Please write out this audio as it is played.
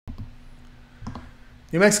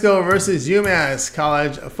New Mexico versus UMass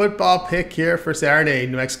college football pick here for Saturday.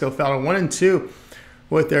 New Mexico fell to 1-2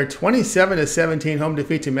 with their 27-17 home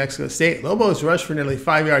defeat to Mexico State. Lobos rushed for nearly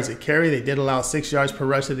 5 yards a carry. They did allow 6 yards per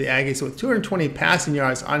rush to the Aggies with 220 passing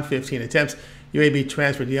yards on 15 attempts. UAB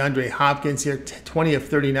transfer DeAndre Hopkins here, 20 of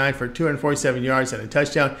 39 for 247 yards and a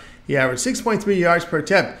touchdown. He averaged 6.3 yards per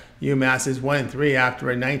attempt. UMass is 1-3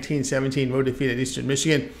 after a 19-17 road defeat at Eastern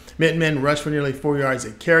Michigan. Minutemen rushed for nearly 4 yards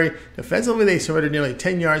a carry. Defensively, they surrendered nearly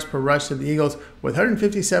 10 yards per rush to the Eagles with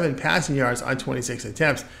 157 passing yards on 26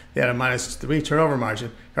 attempts. They had a -3 turnover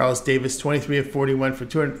margin. Carlos Davis, 23 of 41 for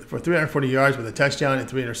 340 yards with a touchdown and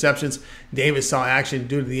 3 interceptions. Davis saw action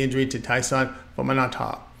due to the injury to Tyson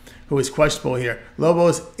Fomanata, who is questionable here.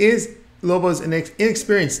 Lobos an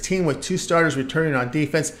inexperienced team with 2 starters returning on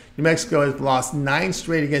defense. New Mexico has lost 9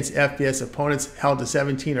 straight against FBS opponents, held to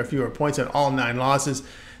 17 or fewer points in all 9 losses.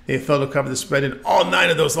 They have failed to cover the spread in all 9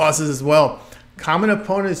 of those losses as well. Common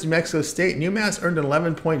opponent is New Mexico State. UMass earned an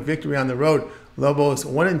 11-point victory on the road. Lobos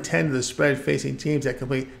 1-10 to the spread, facing teams that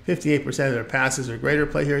complete 58% of their passes or greater.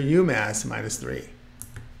 Play here UMass -3.